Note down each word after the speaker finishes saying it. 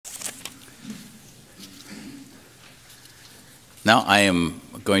Now I am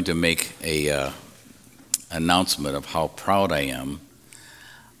going to make a announcement of how proud I am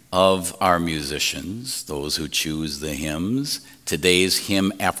of our musicians, those who choose the hymns. Today's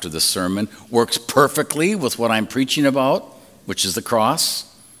hymn after the sermon works perfectly with what I'm preaching about, which is the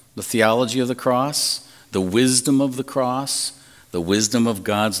cross, the theology of the cross, the wisdom of the cross, the wisdom of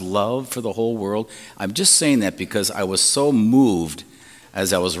God's love for the whole world. I'm just saying that because I was so moved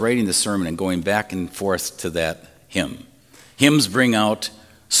as I was writing the sermon and going back and forth to that hymn. Hymns bring out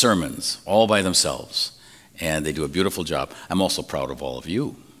sermons all by themselves, and they do a beautiful job. I'm also proud of all of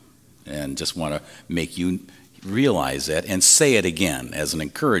you, and just want to make you realize that and say it again as an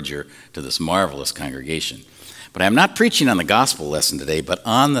encourager to this marvelous congregation. But I'm not preaching on the gospel lesson today, but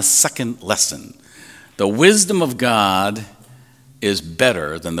on the second lesson. The wisdom of God is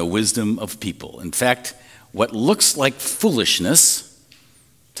better than the wisdom of people. In fact, what looks like foolishness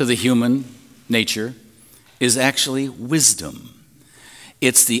to the human nature is actually wisdom.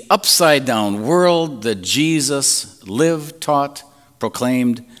 It's the upside-down world that Jesus lived, taught,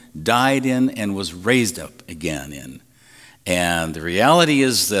 proclaimed, died in, and was raised up again in. And the reality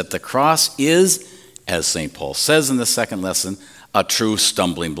is that the cross is, as St. Paul says in the second lesson, a true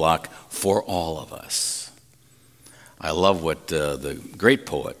stumbling block for all of us. I love what the great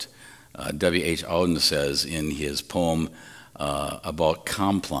poet W.H. Auden says in his poem about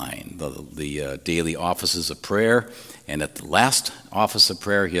Compline, the daily offices of prayer. And at the last office of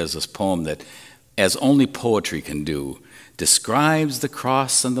prayer, he has this poem that, as only poetry can do, describes the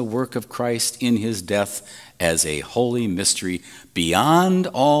cross and the work of Christ in his death as a holy mystery beyond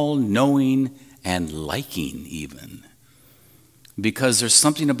all knowing and liking even. Because there's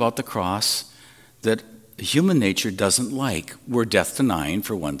something about the cross that human nature doesn't like. We're death-denying,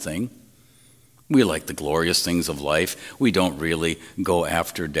 for one thing. We like the glorious things of life. We don't really go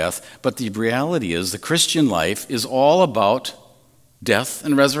after death. But the reality is the Christian life is all about death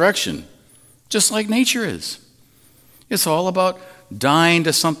and resurrection, just like nature is. It's all about dying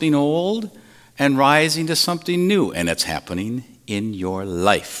to something old and rising to something new. And it's happening in your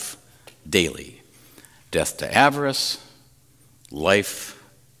life daily. Death to avarice, life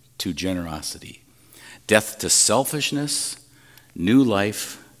to generosity. Death to selfishness, new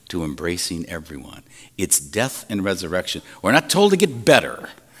life to embracing everyone. It's death and resurrection. We're not told to get better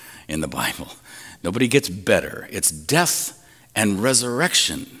in the Bible. Nobody gets better. It's death and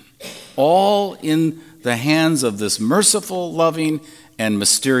resurrection, all in the hands of this merciful, loving, and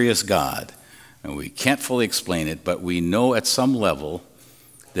mysterious God. And we can't fully explain it, but we know at some level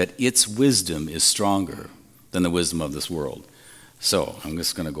that its wisdom is stronger than the wisdom of this world. So I'm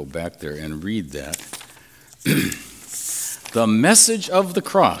just going to go back there and read that. The message of the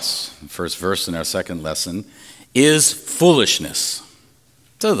cross, first verse in our second lesson, is foolishness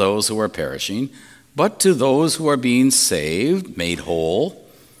to those who are perishing, but to those who are being saved, made whole,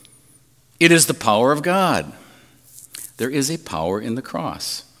 it is the power of God. There is a power in the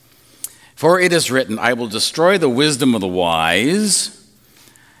cross. For it is written, I will destroy the wisdom of the wise.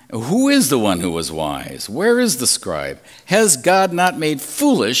 Who is the one who was wise? Where is the scribe? Has God not made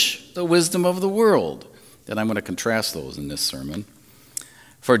foolish the wisdom of the world? And I'm going to contrast those in this sermon.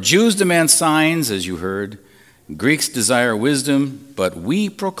 For Jews demand signs, as you heard. Greeks desire wisdom, but we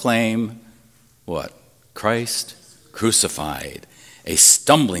proclaim what? Christ crucified, a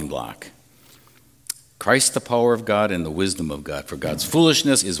stumbling block. Christ, the power of God and the wisdom of God. For God's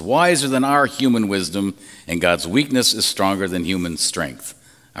foolishness is wiser than our human wisdom, and God's weakness is stronger than human strength.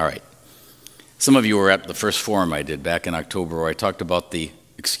 All right. Some of you were at the first forum I did back in October where I talked about the,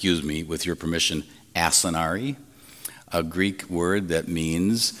 excuse me, with your permission, asinari, a Greek word that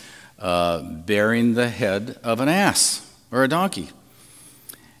means bearing the head of an ass or a donkey.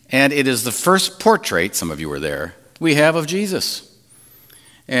 And it is the first portrait, some of you were there, we have of Jesus.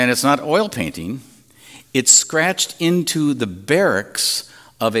 And it's not oil painting. It's scratched into the barracks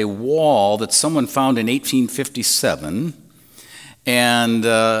of a wall that someone found in 1857. And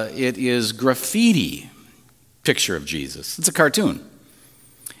it is graffiti picture of Jesus. It's a cartoon.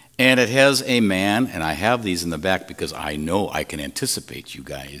 And it has a man, and I have these in the back because I know I can anticipate you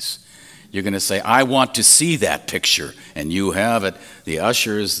guys. You're going to say, I want to see that picture. And you have it. The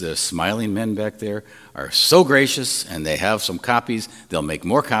ushers, the smiling men back there, are so gracious, and they have some copies. They'll make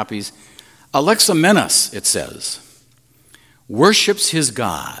more copies. Alexamenos, it says, worships his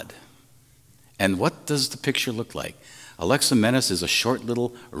God. And what does the picture look like? Alexamenos is a short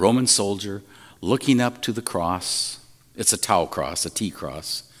little Roman soldier looking up to the cross. It's a tau cross, a T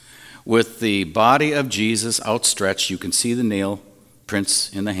cross. With the body of Jesus outstretched, you can see the nail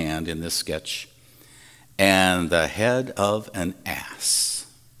prints in the hand in this sketch, and the head of an ass.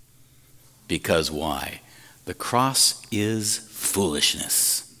 Because why? The cross is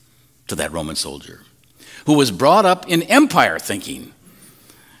foolishness to that Roman soldier who was brought up in empire thinking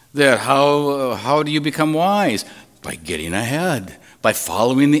that how do you become wise? By getting ahead, by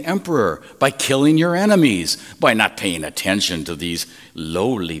following the emperor, by killing your enemies, by not paying attention to these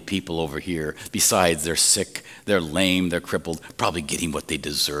lowly people over here. Besides, they're sick, they're lame, they're crippled, probably getting what they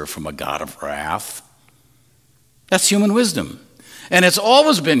deserve from a God of wrath. That's human wisdom. And it's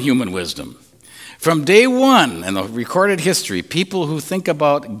always been human wisdom. From day one in the recorded history, people who think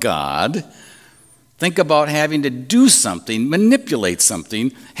about God think about having to do something, manipulate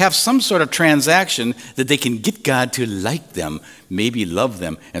something, have some sort of transaction that they can get God to like them, maybe love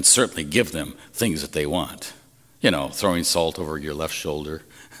them, and certainly give them things that they want. You know, throwing salt over your left shoulder,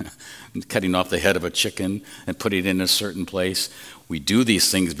 cutting off the head of a chicken and putting it in a certain place. We do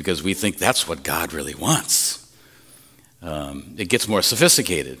these things because we think that's what God really wants. It gets more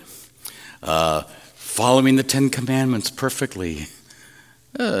sophisticated. Following the 10 Commandments perfectly.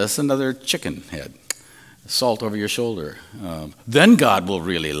 That's another chicken head. Salt over your shoulder. Then God will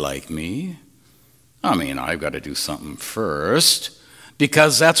really like me. I mean, I've got to do something first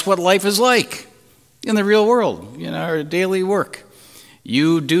because that's what life is like in the real world, you know, our daily work.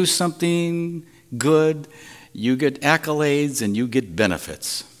 You do something good, you get accolades, and you get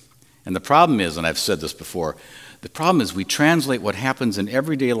benefits. And the problem is, and I've said this before, the problem is we translate what happens in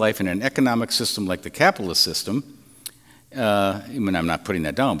everyday life in an economic system like the capitalist system. I mean, I'm not putting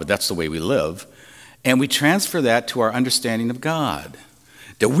that down, but that's the way we live. And we transfer that to our understanding of God.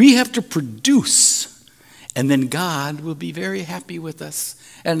 That we have to produce, and then God will be very happy with us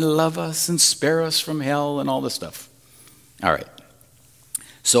and love us and spare us from hell and all this stuff. All right.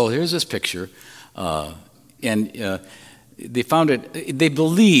 So here's this picture. They found it, they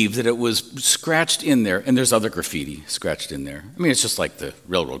believe that it was scratched in there, and there's other graffiti scratched in there. I mean, it's just like the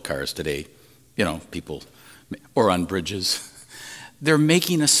railroad cars today, you know, people, or on bridges. They're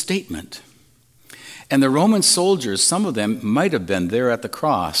making a statement. And the Roman soldiers, some of them might have been there at the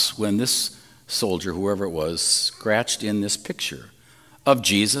cross when this soldier, whoever it was, scratched in this picture of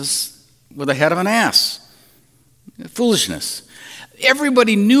Jesus with the head of an ass. Foolishness.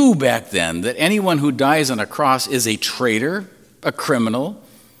 Everybody knew back then that anyone who dies on a cross is a traitor, a criminal,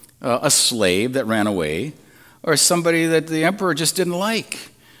 a slave that ran away, or somebody that the emperor just didn't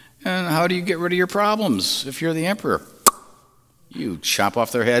like. And how do you get rid of your problems if you're the emperor? You chop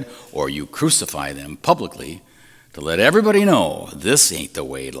off their head, or you crucify them publicly to let everybody know this ain't the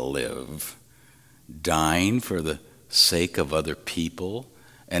way to live. Dying for the sake of other people,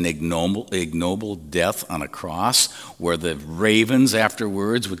 an ignoble death on a cross where the ravens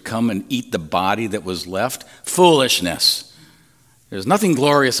afterwards would come and eat the body that was left. Foolishness. There's nothing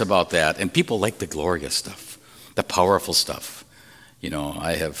glorious about that, and people like the glorious stuff, the powerful stuff. You know,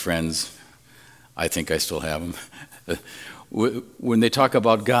 I have friends, I think I still have them, when they talk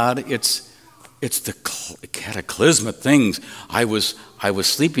about God, it's the cataclysmic things. I was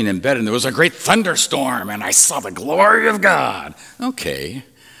sleeping in bed and there was a great thunderstorm and I saw the glory of God. Okay.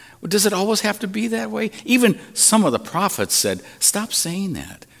 Well, does it always have to be that way? Even some of the prophets said, stop saying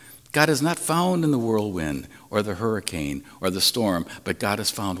that. God is not found in the whirlwind or the hurricane or the storm, but God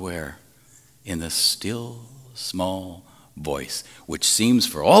is found where? In the still, small voice, which seems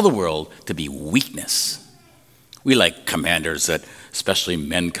for all the world to be weakness. We like commanders that, especially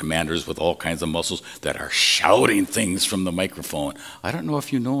men commanders with all kinds of muscles, that are shouting things from the microphone. I don't know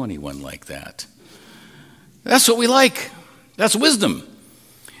if you know anyone like that. That's what we like. That's wisdom.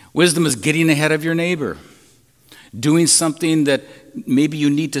 Wisdom is getting ahead of your neighbor, doing something that maybe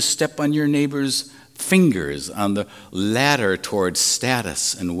you need to step on your neighbor's fingers on the ladder towards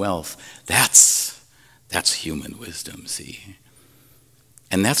status and wealth. That's human wisdom, see?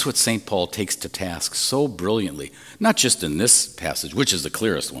 And that's what St. Paul takes to task so brilliantly, not just in this passage, which is the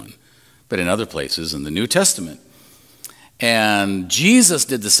clearest one, but in other places in the New Testament. And Jesus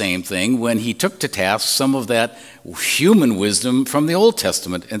did the same thing when he took to task some of that human wisdom from the Old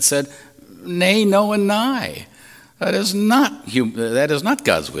Testament and said, nay, no, and nigh. That is not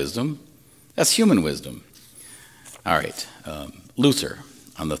God's wisdom. That's human wisdom. All right, Luther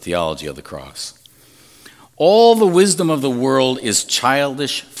on the theology of the cross. All the wisdom of the world is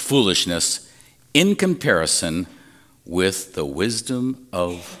childish foolishness in comparison with the wisdom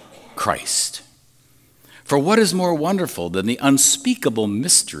of Christ. For what is more wonderful than the unspeakable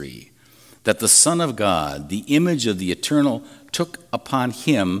mystery that the Son of God, the image of the eternal, took upon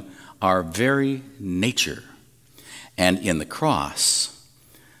him our very nature? And in the cross,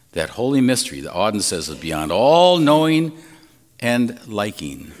 that holy mystery, the Auden says, is beyond all knowing and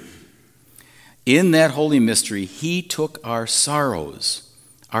liking. In that holy mystery, he took our sorrows,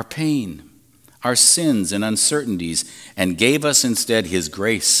 our pain, our sins and uncertainties, and gave us instead his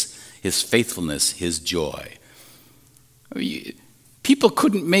grace, his faithfulness, his joy. People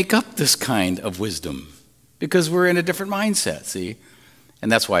couldn't make up this kind of wisdom because we're in a different mindset, see?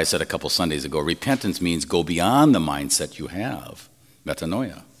 And that's why I said a couple Sundays ago, repentance means go beyond the mindset you have,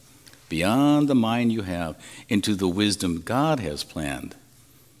 metanoia, beyond the mind you have into the wisdom God has planned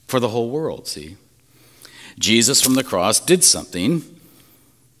for the whole world, see? Jesus from the cross did something,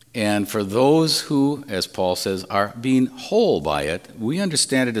 and for those who, as Paul says, are being whole by it, we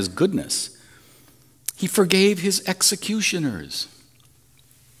understand it as goodness. He forgave his executioners.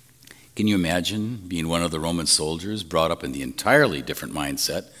 Can you imagine being one of the Roman soldiers brought up in the entirely different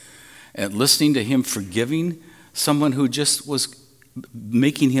mindset and listening to him forgiving someone who just was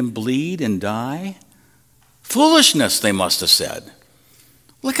making him bleed and die? Foolishness, they must have said.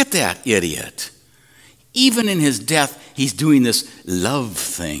 Look at that idiot. Even in his death, he's doing this love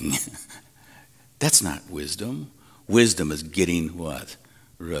thing. That's not wisdom. Wisdom is getting what?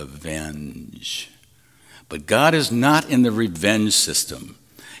 Revenge. But God is not in the revenge system.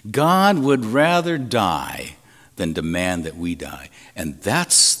 God would rather die than demand that we die. And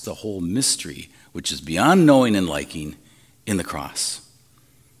that's the whole mystery, which is beyond knowing and liking in the cross,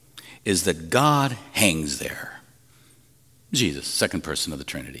 is that God hangs there. Jesus, second person of the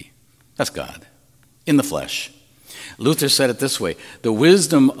Trinity. That's God in the flesh. Luther said it this way: the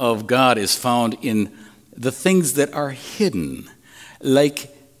wisdom of God is found in the things that are hidden,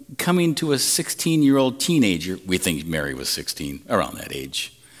 like coming to a 16-year-old teenager, we think Mary was 16, around that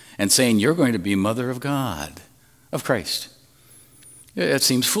age, and saying, you're going to be mother of God, of Christ. It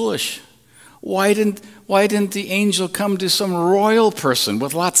seems foolish. Why didn't the angel come to some royal person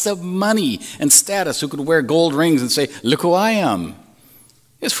with lots of money and status who could wear gold rings and say, look who I am?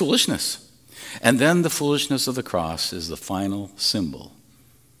 It's foolishness. And then the foolishness of the cross is the final symbol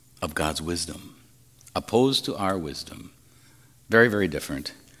of God's wisdom, opposed to our wisdom. Very, very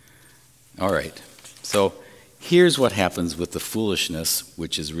different. All right, so here's what happens with the foolishness,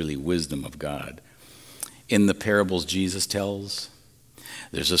 which is really wisdom of God. In the parables Jesus tells,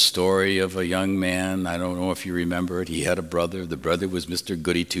 there's a story of a young man. I don't know if you remember it. He had a brother. The brother was Mr.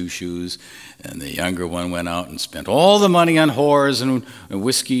 Goody Two-Shoes, and the younger one went out and spent all the money on whores and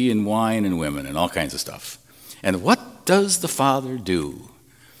whiskey and wine and women and all kinds of stuff. And what does the father do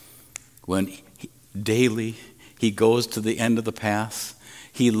when daily he goes to the end of the path?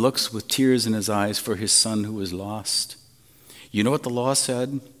 He looks with tears in his eyes for his son who is lost. You know what the law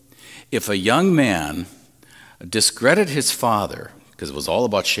said? If a young man discredited his father, because it was all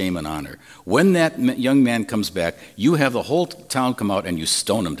about shame and honor, when that young man comes back, you have the whole town come out and you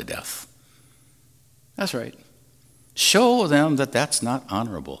stone him to death. That's right. Show them that that's not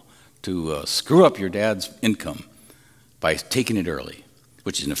honorable, to screw up your dad's income by taking it early,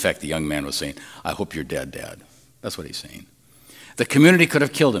 which in effect the young man was saying, I hope you're dead, Dad. That's what he's saying. The community could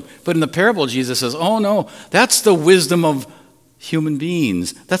have killed him. But in the parable, Jesus says, oh no, that's the wisdom of human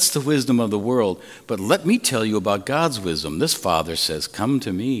beings. That's the wisdom of the world. But let me tell you about God's wisdom. This father says, come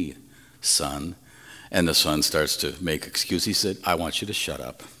to me, son. And the son starts to make excuse. He said, I want you to shut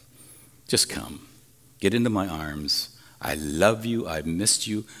up. Just come. Get into my arms. I love you. I missed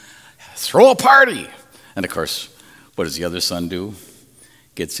you. Throw a party. And of course, what does the other son do?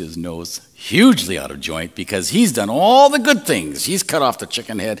 Gets his nose hugely out of joint because he's done all the good things. He's cut off the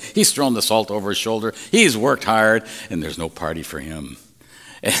chicken head. He's thrown the salt over his shoulder. He's worked hard, and there's no party for him.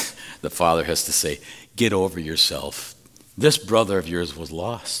 And the father has to say, get over yourself. This brother of yours was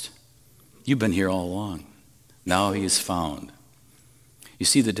lost. You've been here all along. Now he is found. You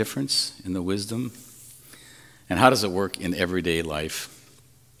see the difference in the wisdom? And how does it work in everyday life?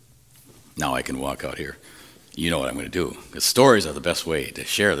 Now I can walk out here. You know what I'm going to do, because stories are the best way to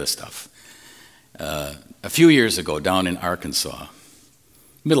share this stuff. A few years ago, down in Arkansas,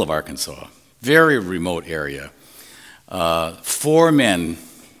 middle of Arkansas, very remote area, 4 men,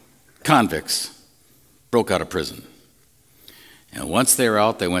 convicts, broke out of prison. And once they were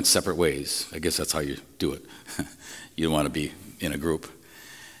out, they went separate ways. I guess that's how you do it. You don't want to be in a group.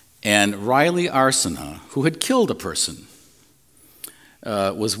 And Riley Arsena, who had killed a person,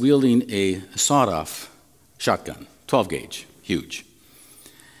 was wielding a sawed-off shotgun, 12 gauge, huge.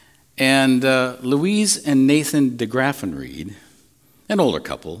 And Louise and Nathan DeGraffenreid, an older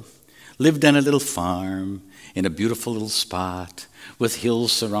couple, lived on a little farm in a beautiful little spot with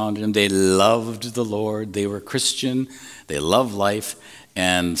hills surrounding them. They loved the Lord. They were Christian. They loved life.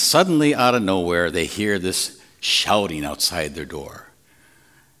 And suddenly, out of nowhere, they hear this shouting outside their door.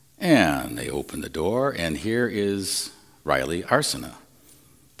 And they open the door, and here is Riley Arsena,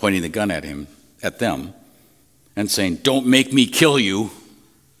 pointing the gun at them, and saying, don't make me kill you.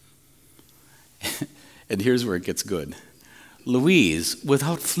 And here's where it gets good. Louise,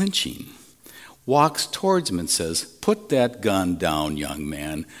 without flinching, walks towards him and says, "Put that gun down, young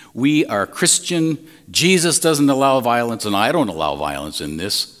man. We are Christian. Jesus doesn't allow violence, and I don't allow violence in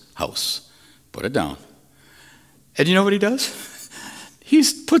this house. Put it down." And you know what he does? He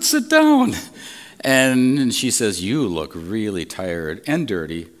puts it down. And she says, "You look really tired and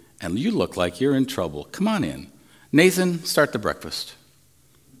dirty, and you look like you're in trouble. Come on in. Nathan, start the breakfast."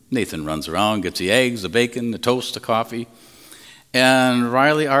 Nathan runs around, gets the eggs, the bacon, the toast, the coffee. And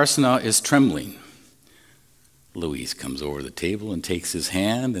Riley Arsenault is trembling. Louise comes over the table and takes his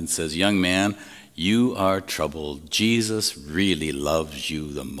hand and says, "Young man, you are troubled. Jesus really loves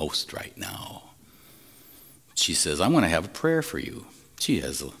you the most right now." She says, "I'm going to have a prayer for you." She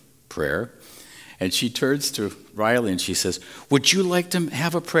has a prayer. And she turns to Riley and she says, "Would you like to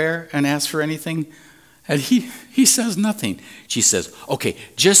have a prayer and ask for anything?" And he says nothing. She says, "Okay,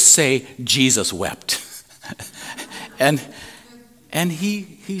 just say Jesus wept." and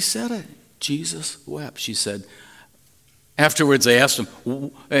he said it. Jesus wept. She said, afterwards I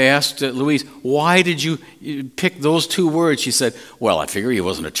asked Louise, "Why did you pick those two words?" She said, "Well, I figure he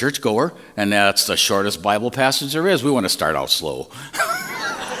wasn't a churchgoer, and that's the shortest Bible passage there is. We want to start out slow."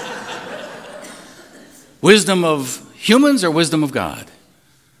 Wisdom of humans or wisdom of God?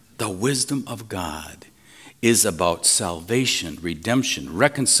 The wisdom of God is about salvation, redemption,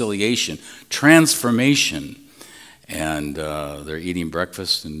 reconciliation, transformation. And they're eating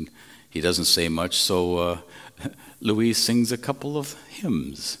breakfast, and he doesn't say much, so Louise sings a couple of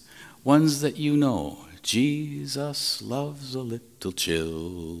hymns, ones that you know. "Jesus loves the little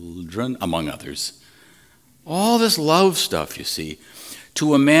children," among others. All this love stuff, you see,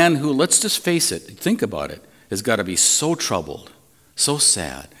 to a man who, let's just face it, think about it, has got to be so troubled, so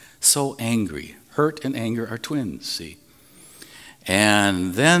sad, so angry. Hurt and anger are twins, see.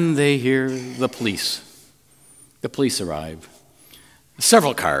 And then they hear the police. The police arrive.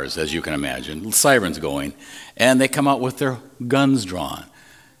 Several cars, as you can imagine, sirens going, and they come out with their guns drawn.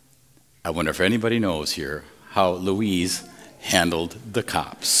 I wonder if anybody knows here how Louise handled the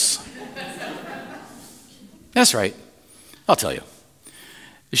cops. That's right. I'll tell you.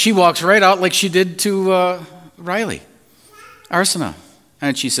 She walks right out like she did to Riley Arsenault.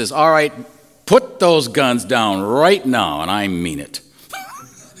 And she says, "All right, put those guns down right now," and I mean it.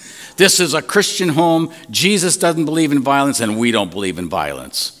 This is a Christian home. Jesus doesn't believe in violence, and we don't believe in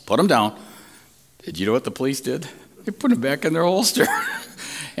violence. Put them down. Did you know what the police did? They put them back in their holster.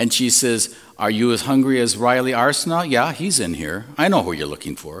 And she says, "Are you as hungry as Riley Arsenault?" "Yeah, he's in here. I know who you're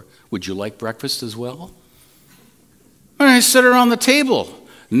looking for. Would you like breakfast as well?" And I sit around the table.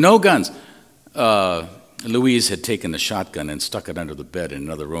 No guns. Louise had taken the shotgun and stuck it under the bed in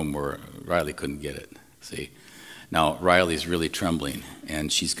another room where Riley couldn't get it. See? Now, Riley's really trembling,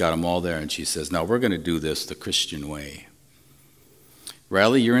 and she's got them all there, and she says, "Now, we're going to do this the Christian way.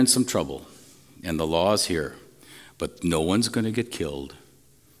 Riley, you're in some trouble, and the law is here, but no one's going to get killed.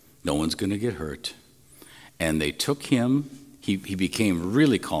 No one's going to get hurt." And they took him. He became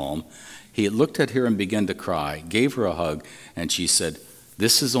really calm. He looked at her and began to cry, gave her a hug, and she said,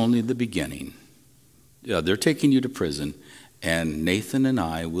 "This is only the beginning. They're taking you to prison, and Nathan and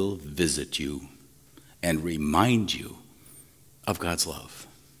I will visit you and remind you of God's love."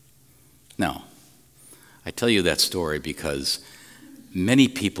 Now, I tell you that story because many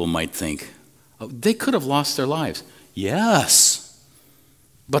people might think, oh, they could have lost their lives. Yes,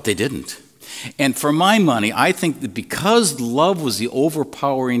 but they didn't. And for my money, I think that because love was the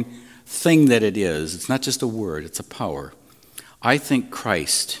overpowering thing that it is, it's not just a word, it's a power. I think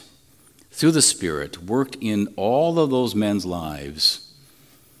Christ, through the Spirit, worked in all of those men's lives,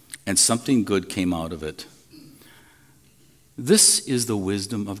 and something good came out of it. This is the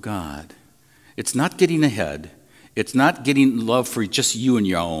wisdom of God. It's not getting ahead. It's not getting love for just you and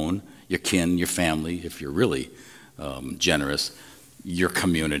your own, your kin, your family, if you're really generous, your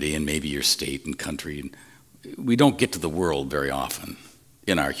community, and maybe your state and country. We don't get to the world very often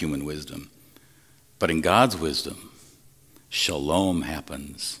in our human wisdom. But in God's wisdom, shalom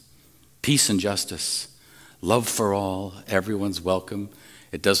happens. Peace and justice, love for all, everyone's welcome.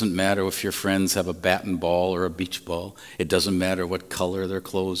 It doesn't matter if your friends have a bat and ball or a beach ball. It doesn't matter what color their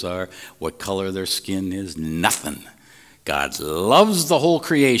clothes are, what color their skin is, nothing. God loves the whole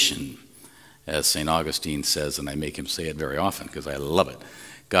creation, as St. Augustine says, and I make him say it very often because I love it.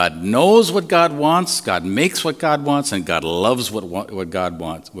 God knows what God wants, God makes what God wants, and God loves what God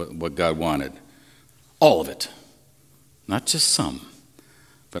wants, what God wanted. All of it. Not just some,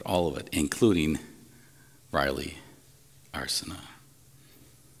 but all of it, including Riley Arsenault.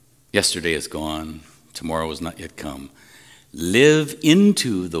 Yesterday is gone. Tomorrow has not yet come. Live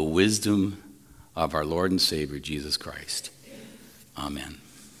into the wisdom of our Lord and Savior, Jesus Christ. Amen.